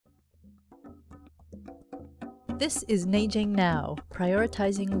This is Neijing Now,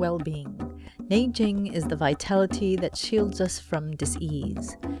 prioritizing well-being. Neijing is the vitality that shields us from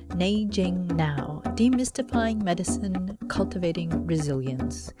dis-ease. Neijing Now, demystifying medicine, cultivating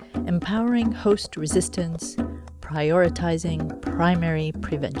resilience, empowering host resistance, prioritizing primary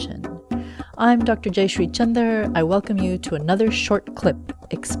prevention. I'm Dr. Jayshree Chandar. I welcome you to another short clip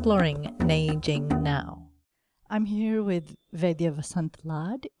exploring Neijing Now. I'm here with Vaidya Vasant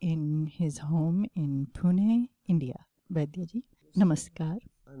Lad in his home in Pune, India. Vaidya ji, namaskar.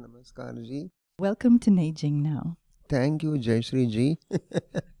 Namaskar ji. Welcome to Neijing Now. Thank you, Jayshree ji.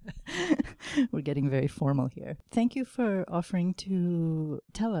 We're getting very formal here. Thank you for offering to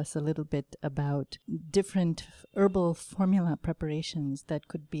tell us a little bit about different herbal formula preparations that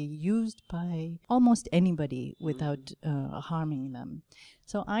could be used by almost anybody without harming them.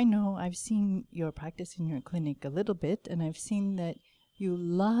 So I know I've seen your practice in your clinic a little bit, and I've seen that you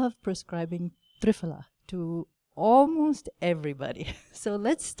love prescribing Triphala to almost everybody. So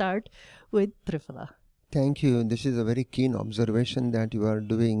let's start with Triphala. Thank you. This is a very keen observation that you are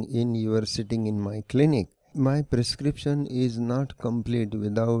doing in your sitting in my clinic. My prescription is not complete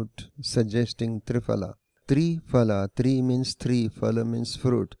without suggesting Triphala. Triphala, tri means three, phala means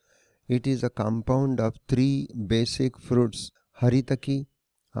fruit. It is a compound of three basic fruits, haritaki,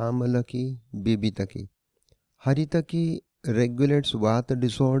 amalaki, bibitaki. Haritaki regulates vata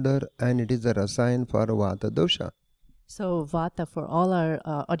disorder and it is a rasayan for vata dosha. So vata, for all our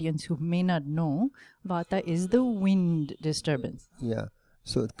audience who may not know, vata is the wind disturbance. Yeah,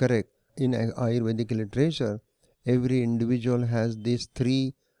 so correct. In Ayurvedic literature, every individual has these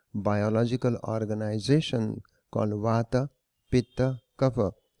three biological organizations called vata, pitta,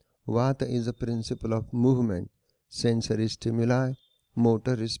 kapha. Vata is a principle of movement, sensory stimuli,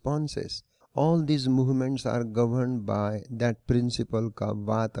 motor responses. All these movements are governed by that principle called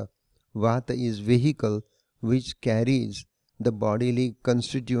vata. Vata is vehicle which carries the bodily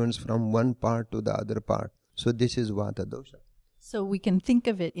constituents from one part to the other part. So this is vata dosha. So we can think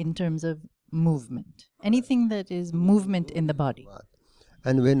of it in terms of movement. Anything that is movement in the body.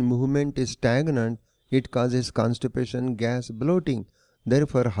 And when movement is stagnant, it causes constipation, gas, bloating.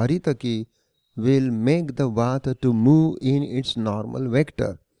 Therefore, haritaki will make the vata to move in its normal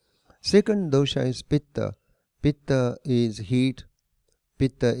vector. Second dosha is pitta. Pitta is heat.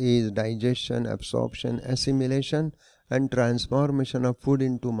 Pitta is digestion, absorption, assimilation and transformation of food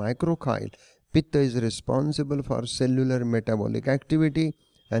into microchyle. Pitta is responsible for cellular metabolic activity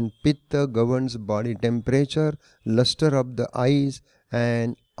and Pitta governs body temperature, luster of the eyes,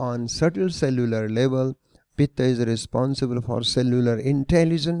 and on subtle cellular level, Pitta is responsible for cellular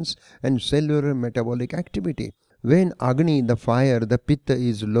intelligence and cellular metabolic activity. When Agni, the fire, the Pitta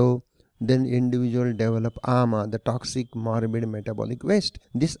is low, then individual develop ama, the toxic morbid metabolic waste.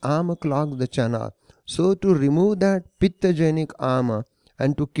 This ama clogs the channel. So to remove that pittagenic ama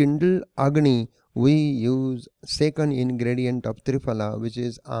and to kindle agni, we use second ingredient of Triphala, which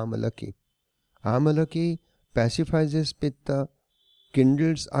is amalaki. Amalaki pacifies pitta,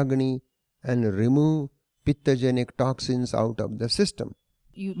 kindles agni and remove pittagenic toxins out of the system.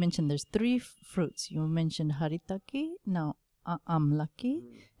 You mentioned there's three fruits. You mentioned haritaki, now amlaki.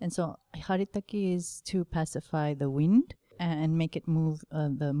 And so haritaki is to pacify the wind and make it move,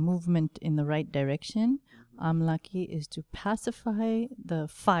 the movement in the right direction. Amlaki is to pacify the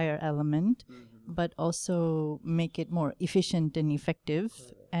fire element, but also make it more efficient and effective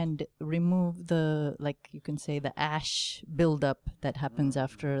and remove the, like you can say, the ash buildup that happens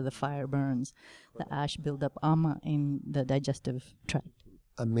after the fire burns. The ash buildup, ama, in the digestive tract.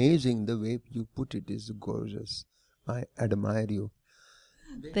 Amazing, the way you put it is gorgeous. I admire you.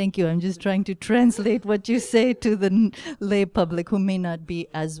 Thank you. I'm just trying to translate what you say to the lay public who may not be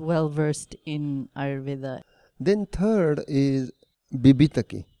as well versed in Ayurveda. Then third is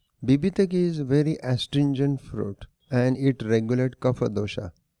bibitaki. Bibitaki is a very astringent fruit and it regulates kapha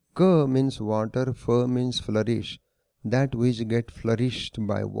dosha. Ka means water, fa means flourish, that which get flourished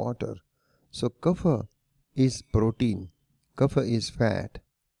by water. So kapha is protein, kapha is fat,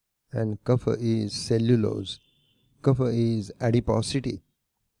 and kapha is cellulose. Kapha is adiposity.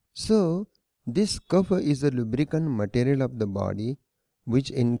 So, this kapha is the lubricant material of the body, which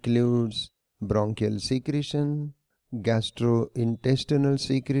includes bronchial secretion, gastrointestinal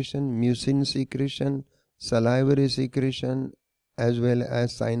secretion, mucin secretion, salivary secretion, as well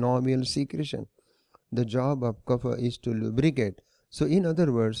as synovial secretion. The job of kapha is to lubricate. So, in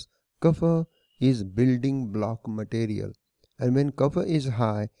other words, kapha is building block material. And when kapha is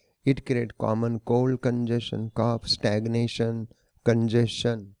high, it creates common cold congestion, cough, stagnation,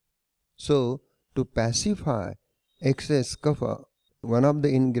 congestion. So, to pacify excess kapha, one of the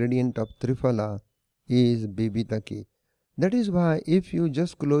ingredients of Triphala is bibitaki. That is why if you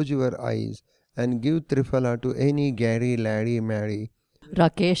just close your eyes and give Triphala to any Gary, Larry, Mary,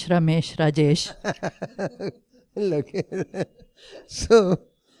 Rakesh, Ramesh, Rajesh. look,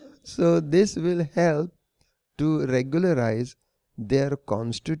 so this will help to regularize their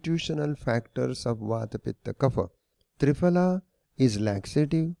constitutional factors of Vata, Pitta, Kapha. Triphala is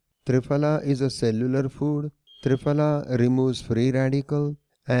laxative. Triphala is a cellular food. Triphala removes free radical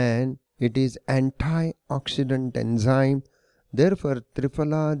and it is antioxidant enzyme. Therefore,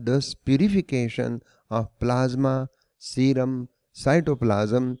 Triphala does purification of plasma, serum,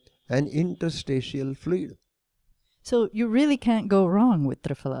 cytoplasm and interstitial fluid. So you really can't go wrong with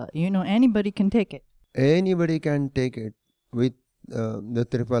Triphala. Anybody can take it. Anybody can take it with the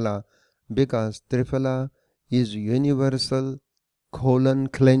Triphala because Triphala is universal colon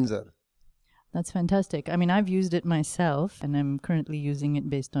cleanser. That's fantastic. I mean, I've used it myself and I'm currently using it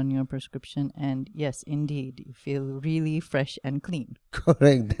based on your prescription. And yes, indeed, you feel really fresh and clean.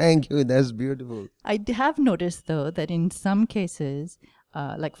 Correct. Thank you. That's beautiful. I have noticed, though, that in some cases,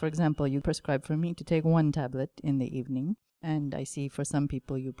 like for example, you prescribe for me to take 1 tablet in the evening. And I see for some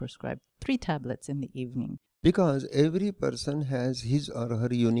people you prescribe 3 tablets in the evening. Because every person has his or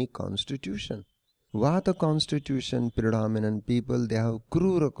her unique constitution. Vata constitution predominant people, they have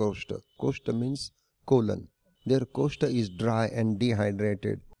krura koshta. Koshta means colon. Their koshta is dry and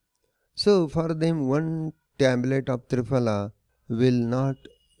dehydrated. So for them 1 tablet of Triphala will not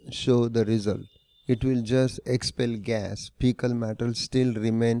show the result. It will just expel gas. Fecal matter still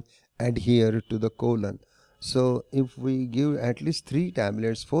remain adhere to the colon. So if we give at least 3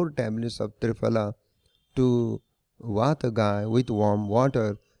 tablets, 4 tablets of Triphala to Vata guy with warm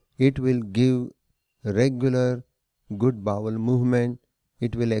water, it will give regular good bowel movement.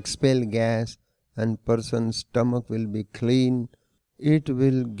 It will expel gas and person's stomach will be clean. It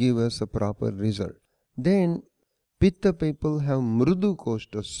will give us a proper result. Then Pitta people have mrudu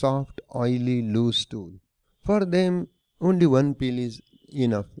koshta, soft, oily, loose stool. For them, only 1 pill is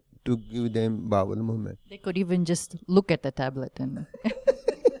enough to give them bowel movement. They could even just look at the tablet and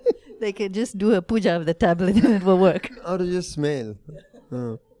they could just do a puja of the tablet and it will work. Or just smell.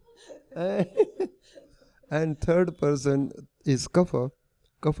 And third person is kapha.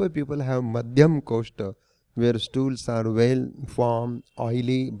 Kapha people have madhyam koshta, where stools are well formed,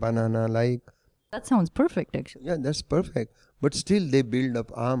 oily, banana-like. That sounds perfect, actually. Yeah, that's perfect. But still they build up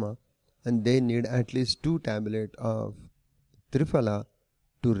ama and they need at least 2 tablets of Triphala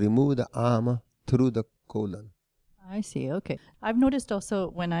to remove the ama through the colon. I see. Okay. I've noticed also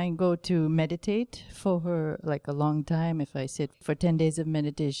when I go to meditate for like a long time, if I sit for 10 days of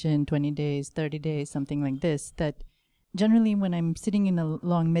meditation, 20 days, 30 days, something like this, that generally when I'm sitting in a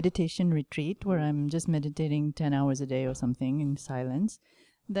long meditation retreat where I'm just meditating 10 hours a day or something in silence,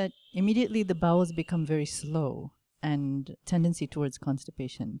 that immediately the bowels become very slow and tendency towards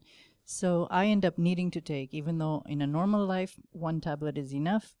constipation. So I end up needing to take, even though in a normal life, 1 tablet is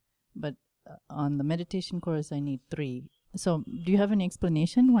enough, but on the meditation course, I need 3. So do you have an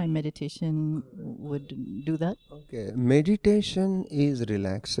explanation why meditation would do that? Okay, meditation is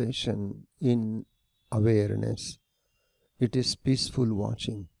relaxation in awareness. It is peaceful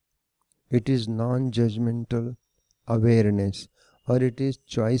watching. It is non-judgmental awareness, or it is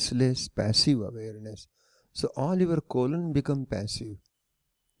choiceless passive awareness. So all your colon become passive.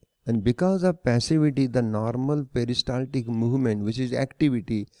 And because of passivity, the normal peristaltic movement, which is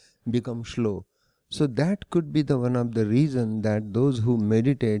activity, becomes slow. So that could be the one of the reason that those who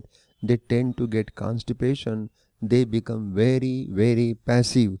meditate, they tend to get constipation. They become very, very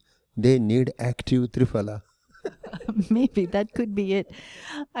passive. They need active Triphala. Maybe that could be it.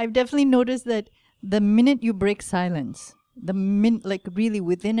 I've definitely noticed that the minute you break silence, like really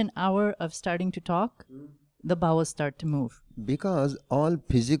within an hour of starting to talk, the bowels start to move. Because all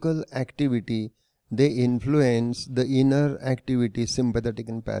physical activity, they influence the inner activity, sympathetic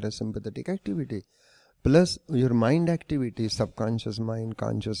and parasympathetic activity, plus your mind activity, subconscious mind,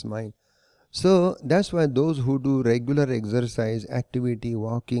 conscious mind. So that's why those who do regular exercise, activity,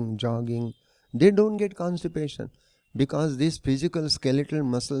 walking, jogging, they don't get constipation, because this physical skeletal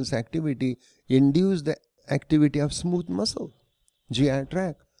muscles activity induce the activity of smooth muscle, GI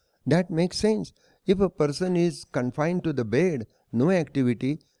tract. That makes sense. If a person is confined to the bed, no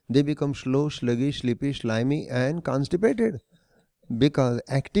activity, they become slow, sluggish, sleepy, slimy and constipated. Because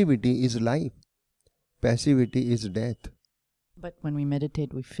activity is life, passivity is death. But when we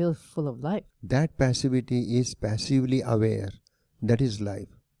meditate, we feel full of life. That passivity is passively aware. That is life.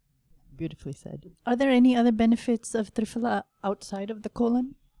 Beautifully said. Are there any other benefits of Triphala outside of the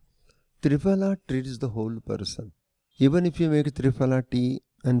colon? Triphala treats the whole person. Even if you make Triphala tea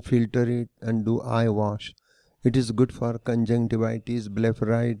and filter it and do eye wash. It is good for conjunctivitis,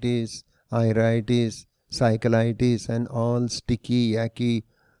 blepharitis, iritis, cyclitis, and all sticky, yucky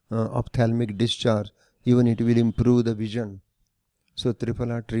ophthalmic discharge. Even it will improve the vision. So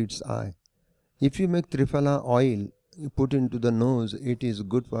Triphala treats eye. If you make Triphala oil, you put into the nose, it is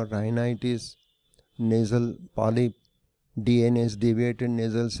good for rhinitis, nasal polyp, DNS, deviated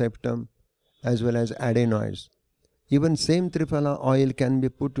nasal septum, as well as adenoids. Even same Triphala oil can be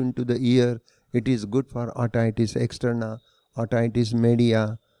put into the ear. It is good for otitis externa, otitis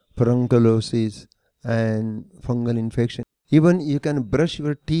media, furunculosis, and fungal infection. Even you can brush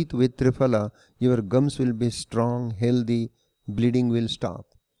your teeth with Triphala. Your gums will be strong, healthy, bleeding will stop,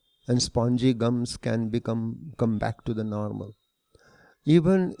 and spongy gums can come back to the normal.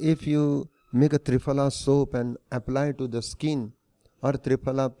 Even if you make a Triphala soap and apply to the skin, or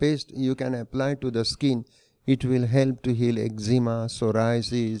Triphala paste you can apply to the skin, it will help to heal eczema,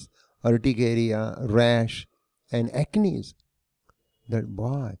 psoriasis, urticaria, rash, and acne. That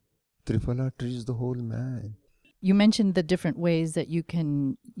boy, Triphala treats the whole man. You mentioned the different ways that you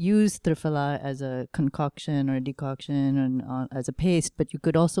can use Triphala as a concoction or a decoction and as a paste, but you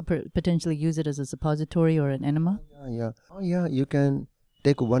could also potentially use it as a suppository or an enema. Yeah. You can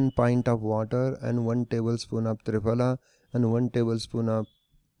take 1 pint of water and 1 tablespoon of Triphala and 1 tablespoon of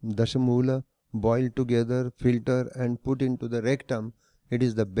Dashamula, boil together, filter, and put into the rectum. It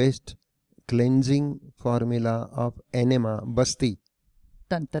is the best cleansing formula of enema, basti.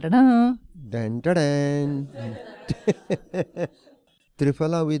 Dun, da, da, da. Dan, da, dan.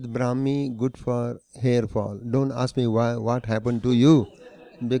 Triphala with Brahmi, good for hair fall. Don't ask me what happened to you,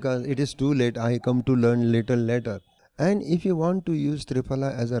 because it is too late. I come to learn little later. And if you want to use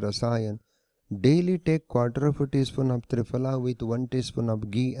Triphala as a rasayan, daily take quarter of a teaspoon of Triphala with 1 teaspoon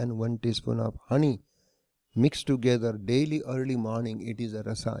of ghee and 1 teaspoon of honey. Mix together daily early morning. It is a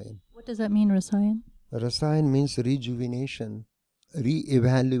rasayan. What does that mean, rasayan? Rasayan means rejuvenation,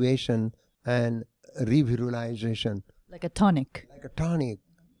 re-evaluation, and revitalization. Like a tonic. Like a tonic.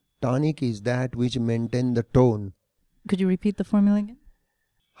 Tonic is that which maintains the tone. Could you repeat the formula again?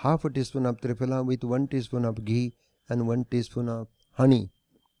 Half a teaspoon of Triphala with 1 teaspoon of ghee and 1 teaspoon of honey.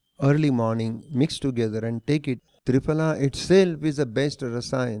 Early morning, mix together and take it. Triphala itself is the best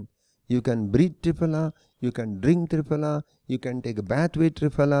rasayan. You can breathe Triphala, you can drink Triphala, you can take a bath with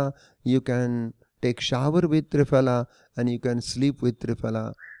Triphala, you can take shower with Triphala, and you can sleep with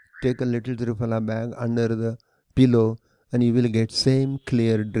Triphala. Take a little Triphala bag under the pillow and you will get same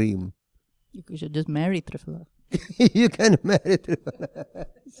clear dream. You should just marry Triphala. You can marry Triphala.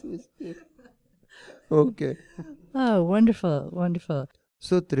 Okay. Oh, wonderful, wonderful.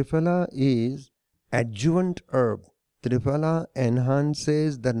 So Triphala is adjuvant herb. Triphala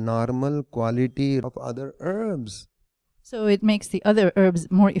enhances the normal quality of other herbs. So it makes the other herbs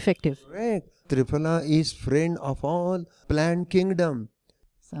more effective. Correct. Triphala is friend of all plant kingdom.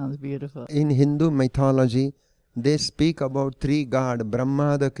 Sounds beautiful. In Hindu mythology, they speak about 3 gods: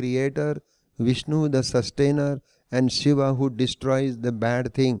 Brahma the creator, Vishnu the sustainer, and Shiva who destroys the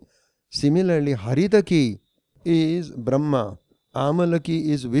bad thing. Similarly, Haritaki is Brahma, Amalaki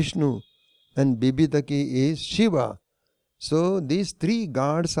is Vishnu, and Bibitaki is Shiva. So these 3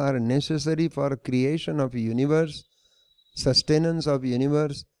 gods are necessary for creation of universe, sustenance of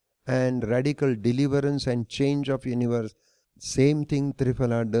universe, and radical deliverance and change of universe. Same thing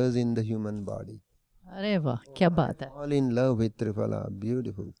Triphala does in the human body. Arey wah, kya baat hai. Fall in love with Triphala.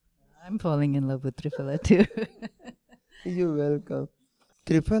 Beautiful. I'm falling in love with Triphala too. You're welcome.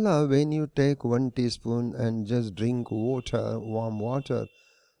 Triphala, when you take 1 teaspoon and just drink water, warm water,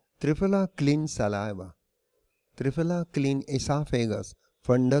 Triphala cleans saliva. Triphala cleans esophagus,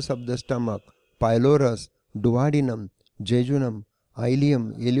 fundus of the stomach, pylorus, duodenum, jejunum,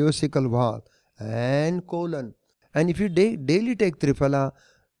 ileum, ileocecal valve, and colon. And if you daily take Triphala,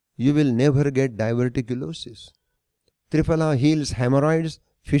 you will never get diverticulosis. Triphala heals hemorrhoids,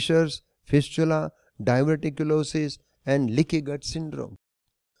 fissures, fistula, diverticulosis, and leaky gut syndrome.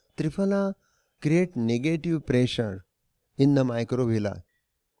 Triphala creates negative pressure in the microvilli.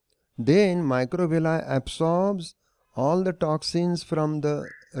 Then microvilli absorbs all the toxins from the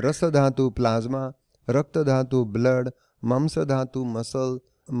rasadhatu plasma, raktadhatu blood, mamsadhatu muscle,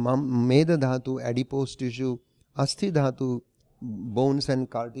 medadhatu adipose tissue, asthidhatu bones and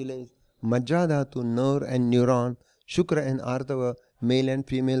cartilage, majjadhatu nerve and neuron, shukra and artava male and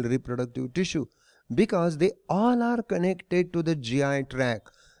female reproductive tissue, because they all are connected to the GI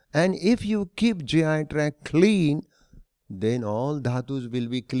tract. And if you keep GI tract clean, then all dhatus will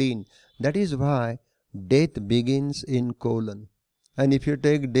be clean. That is why death begins in colon. And if you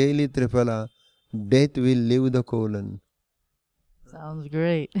take daily Triphala, death will leave the colon. Sounds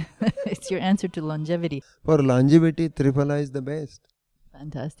great. It's your answer to longevity. For longevity, Triphala is the best.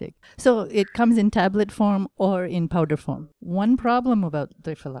 Fantastic. So it comes in tablet form or in powder form. One problem about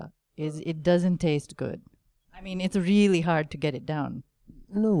Triphala is it doesn't taste good. I mean, it's really hard to get it down.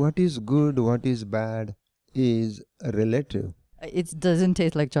 No, what is good, what is bad is relative. It doesn't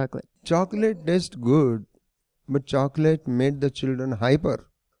taste like chocolate. Chocolate tastes good, but chocolate made the children hyper.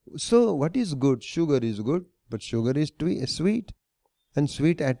 So what is good? Sugar is good, but sugar is sweet, and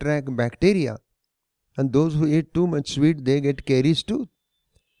sweet attract bacteria. And those who eat too much sweet, they get caries too.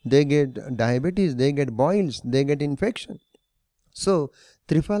 They get diabetes, they get boils, they get infection. So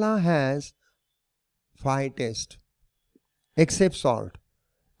Triphala has 5 tastes, except salt.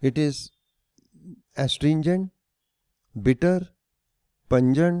 It is astringent, bitter,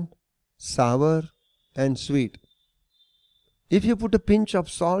 pungent, sour, and sweet. If you put a pinch of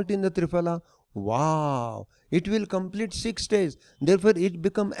salt in the Triphala, wow, it will complete 6 days. Therefore, it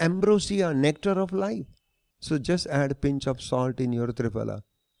become ambrosia, nectar of life. So just add a pinch of salt in your Triphala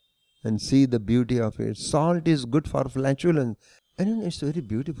and see the beauty of it. Salt is good for flatulence. And it's very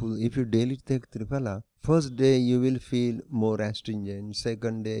beautiful. If you daily take Triphala, first day you will feel more astringent,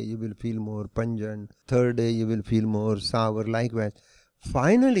 second day you will feel more pungent, third day you will feel more sour, likewise.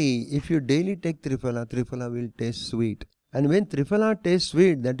 Finally, if you daily take Triphala, Triphala will taste sweet. And when Triphala tastes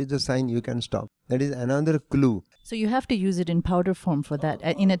sweet, that is a sign you can stop. That is another clue. So you have to use it in powder form for that.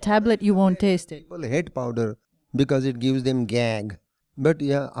 In a tablet, you won't taste it. People hate powder because it gives them gag. But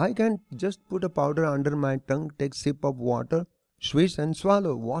yeah, I can just put a powder under my tongue, take sip of water, swish and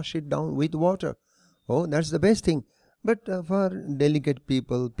swallow, wash it down with water. Oh, that's the best thing. But for delicate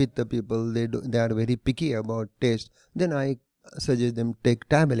people, pitta people, they are very picky about taste. Then I suggest them take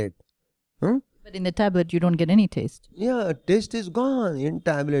tablet. But in the tablet, you don't get any taste. Yeah, taste is gone in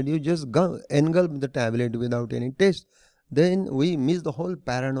tablet. You just engulf the tablet without any taste. Then we miss the whole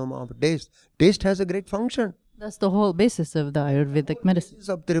panorama of taste. Taste has a great function. That's the whole basis of the Ayurvedic medicine.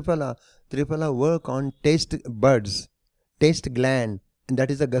 Of Triphala. Triphala work on taste buds, taste gland, and that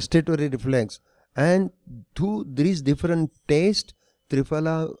is a gustatory reflex. And through these different tastes,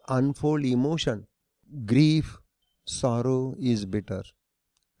 Triphala unfold emotion. Grief, sorrow is bitter.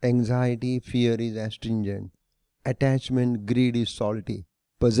 Anxiety, fear is astringent. Attachment, greed is salty.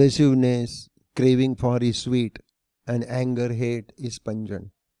 Possessiveness, craving for is sweet. And anger, hate is pungent.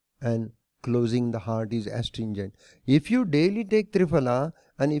 And closing the heart is astringent. If you daily take Triphala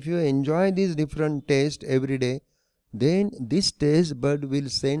and if you enjoy these different tastes every day, then this taste bud will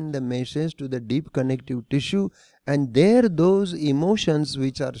send the message to the deep connective tissue, and there those emotions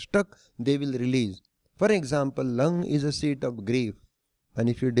which are stuck, they will release. For example, lung is a seat of grief. And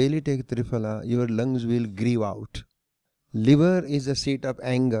if you daily take Triphala, your lungs will grieve out. Liver is a seat of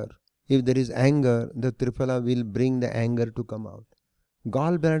anger. If there is anger, the Triphala will bring the anger to come out.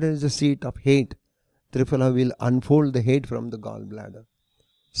 Gallbladder is a seat of hate. Triphala will unfold the hate from the gallbladder.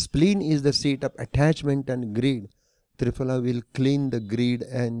 Spleen is the seat of attachment and greed. Triphala will clean the greed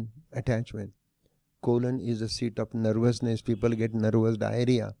and attachment. Colon is the seat of nervousness. People get nervous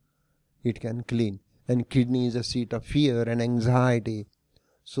diarrhea. It can clean. And kidney is a seat of fear and anxiety.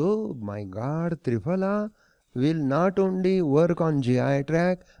 So, my God, Triphala will not only work on GI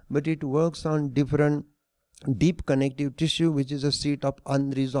tract, but it works on different deep connective tissue, which is a seat of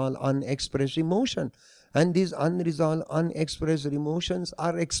unresolved, unexpressed emotion. And these unresolved, unexpressed emotions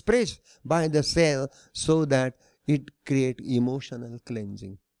are expressed by the cell so that it creates emotional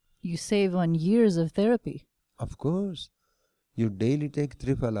cleansing. You save on years of therapy. Of course, you daily take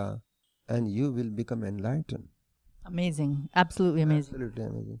Triphala and you will become enlightened. Amazing. Absolutely amazing. Absolutely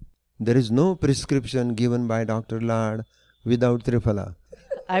amazing. There is no prescription given by Dr. Lad without Triphala.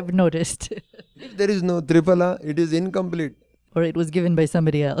 I've noticed. If there is no Triphala, it is incomplete. Or it was given by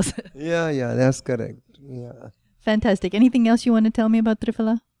somebody else. Yeah, that's correct. Yeah. Fantastic. Anything else you want to tell me about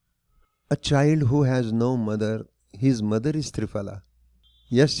Triphala? A child who has no mother, his mother is Triphala.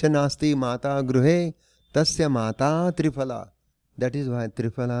 Yasya nasti mata gruhe, tasya mata Triphala. That is why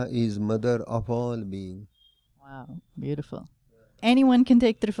Triphala is mother of all beings. Wow, beautiful. Anyone can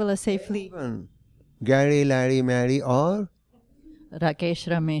take Triphala safely? Even Gary, Larry, Mary, or Rakesh,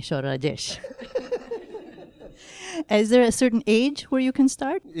 Ramesh, or Rajesh. Is there a certain age where you can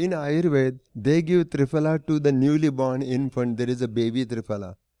start? in Ayurveda, they give Triphala to the newly born infant. There is a baby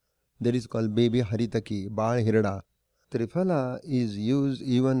Triphala. That is called baby Haritaki, Bal Hirada. Triphala is used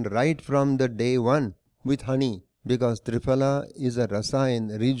even right from the day one with honey, because Triphala is a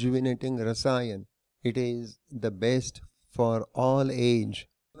rasayan, rejuvenating rasayan. It is the best for all age.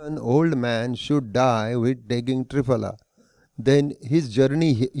 An old man should die with taking Triphala. Then his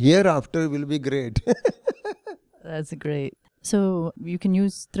journey hereafter will be great. That's great. So you can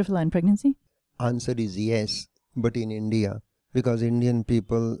use Triphala in pregnancy? Answer is yes, but in India, because Indian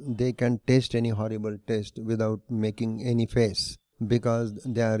people, they can taste any horrible taste without making any face, because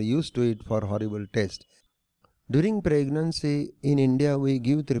they are used to it for horrible taste. During pregnancy in India we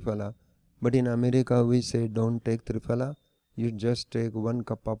give Triphala, but in America we say don't take Triphala. You just take 1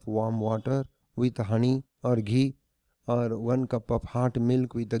 cup of warm water with honey or ghee, or 1 cup of hot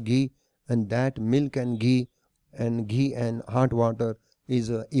milk with a ghee, and that milk and ghee and hot water is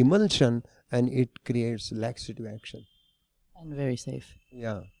a emulsion, and it creates laxative action. And very safe.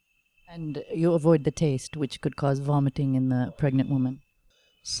 Yeah. And you avoid the taste, which could cause vomiting in the pregnant woman.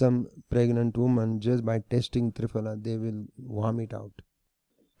 Some pregnant woman, just by tasting Triphala, they will vomit out.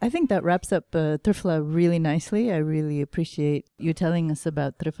 I think that wraps up Triphala really nicely. I really appreciate you telling us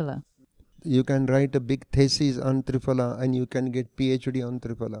about Triphala. You can write a big thesis on Triphala and you can get PhD on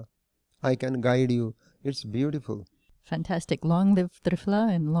Triphala. I can guide you. It's beautiful. Fantastic. Long live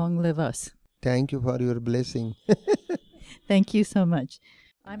Triphala and long live us. Thank you for your blessing. Thank you so much.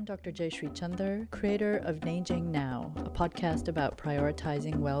 I'm Dr. Jayshree Chandler, creator of Neijing Now, a podcast about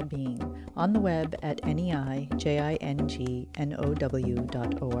prioritizing well-being, on the web at neijingnow.org.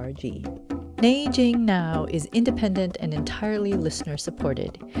 Neijing Now is independent and entirely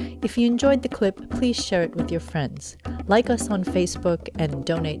listener-supported. If you enjoyed the clip, please share it with your friends. Like us on Facebook and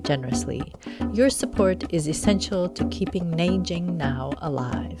donate generously. Your support is essential to keeping Neijing Now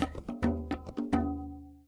alive.